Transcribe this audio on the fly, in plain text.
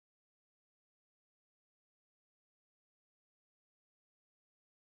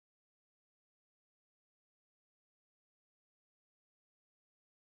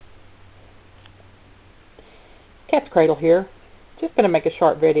Katzcradul here. Just going to make a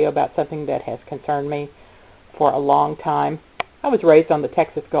short video about something that has concerned me for a long time. I was raised on the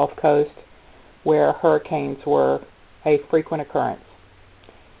Texas Gulf Coast where hurricanes were a frequent occurrence.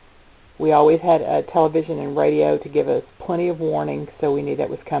 We always had a television and radio to give us plenty of warning, so we knew that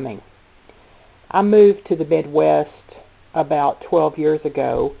was coming. I moved to the Midwest about 12 years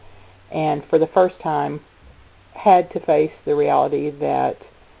ago, and for the first time had to face the reality that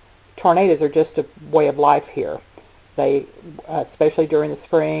tornadoes are just a way of life here. They, especially during the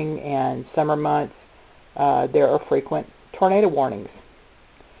spring and summer months, there are frequent tornado warnings.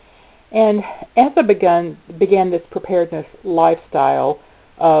 And as I began this preparedness lifestyle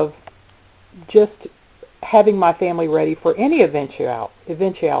of just having my family ready for any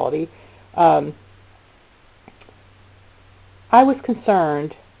eventuality, I was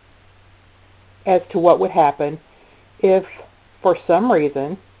concerned as to what would happen if, for some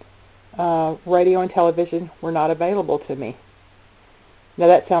reason, radio and television were not available to me. Now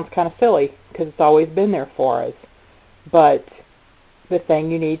that sounds kind of silly because it's always been there for us, but the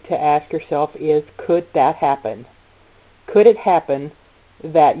thing you need to ask yourself is, could that happen? Could it happen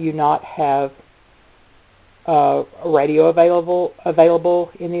that you not have a radio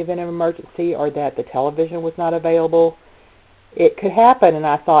available in the event of emergency, or that the television was not available? It could happen, and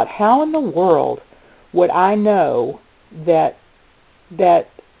I thought, how in the world would I know that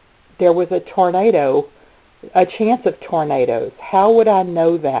there was a tornado, a chance of tornadoes? How would I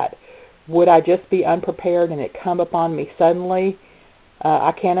know that? Would I just be unprepared and it come upon me suddenly?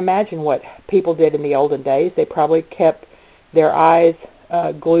 I can't imagine what people did in the olden days. They probably kept their eyes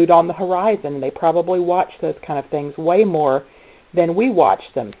glued on the horizon. They probably watched those kind of things way more than we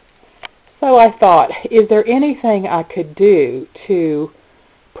watched them. So I thought, is there anything I could do to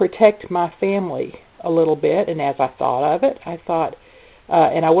protect my family a little bit? And as I thought of it, I thought,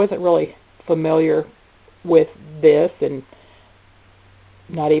 and I wasn't really familiar with this and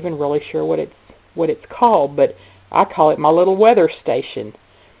not even really sure what it's called, but I call it my little weather station.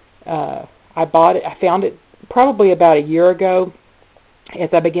 I found it probably about a year ago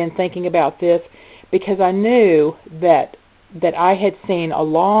as I began thinking about this, because I knew that I had seen a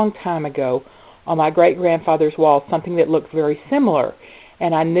long time ago on my great-grandfather's wall something that looked very similar,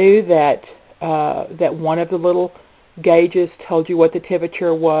 and I knew that one of the little gauges told you what the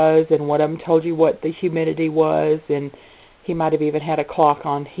temperature was, and one of them told you what the humidity was, and he might have even had a clock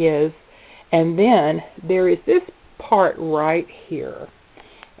on his. And then there is this part right here,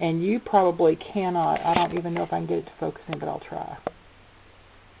 and you probably cannot, I don't even know if I can get it to focus in, but I'll try.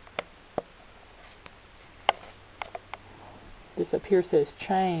 This up here says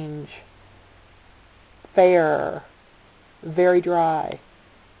change, fair, very dry,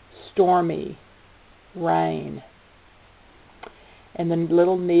 stormy, rain. And then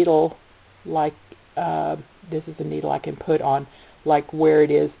little needle, like this is a needle I can put on like where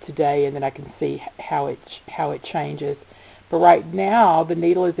it is today, and then I can see how it changes. But right now the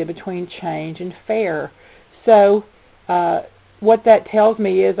needle is in between change and fair. So what that tells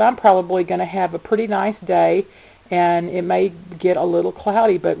me is I'm probably going to have a pretty nice day, and it may get a little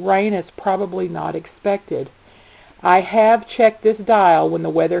cloudy, but rain is probably not expected. I have checked this dial when the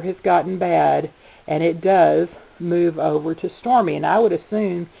weather has gotten bad, and it does move over to stormy, and I would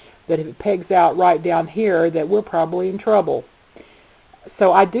assume that if it pegs out right down here that we're probably in trouble.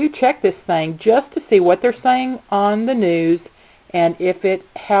 So I do check this thing just to see what they're saying on the news and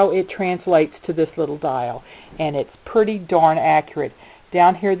how it translates to this little dial, and it's pretty darn accurate.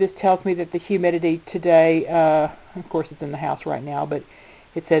 Down here this tells me that the humidity today, of course it's in the house right now, but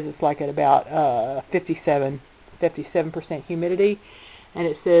it says it's like at about 57% humidity, and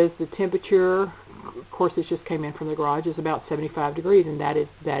it says the temperature, of course this just came in from the garage, is about 75 degrees, and that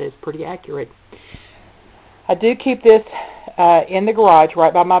is pretty accurate. I do keep this in the garage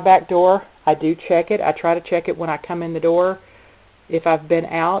right by my back door. I do check it. I try to check it when I come in the door if I've been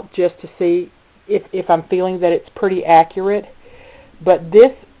out, just to see if I'm feeling that it's pretty accurate. But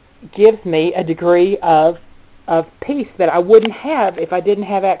this gives me a degree of peace that I wouldn't have if I didn't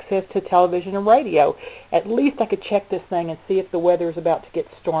have access to television and radio. At least I could check this thing and see if the weather is about to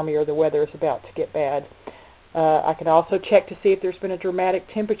get stormy or the weather is about to get bad. I can also check to see if there's been a dramatic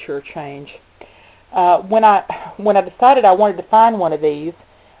temperature change. When I decided I wanted to find one of these,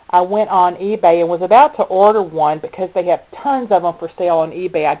 I went on eBay and was about to order one because they have tons of them for sale on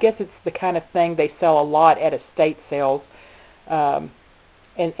eBay. I guess it's the kind of thing they sell a lot at estate sales.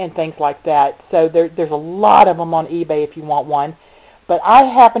 And things like that. So there's a lot of them on eBay if you want one. But I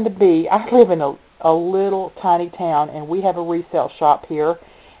live in a little tiny town, and we have a resale shop here.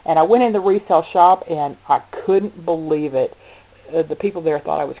 And I went in the resale shop, and I couldn't believe it. the people there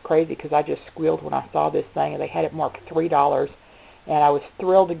thought I was crazy because I just squealed when I saw this thing, and they had it marked $3, and I was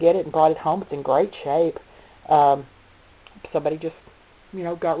thrilled to get it and brought it home. It's in great shape. Somebody just,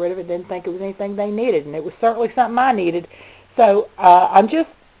 got rid of it, didn't think it was anything they needed, and it was certainly something I needed. So I'm just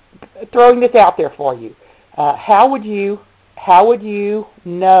throwing this out there for you. How would you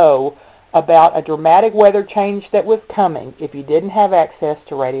know about a dramatic weather change that was coming if you didn't have access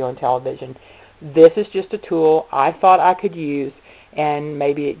to radio and television? This is just a tool I thought I could use, and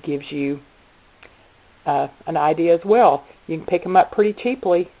maybe it gives you an idea as well. You can pick them up pretty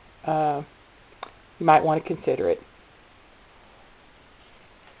cheaply. You might want to consider it.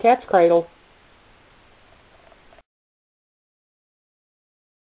 Cat's Cradle.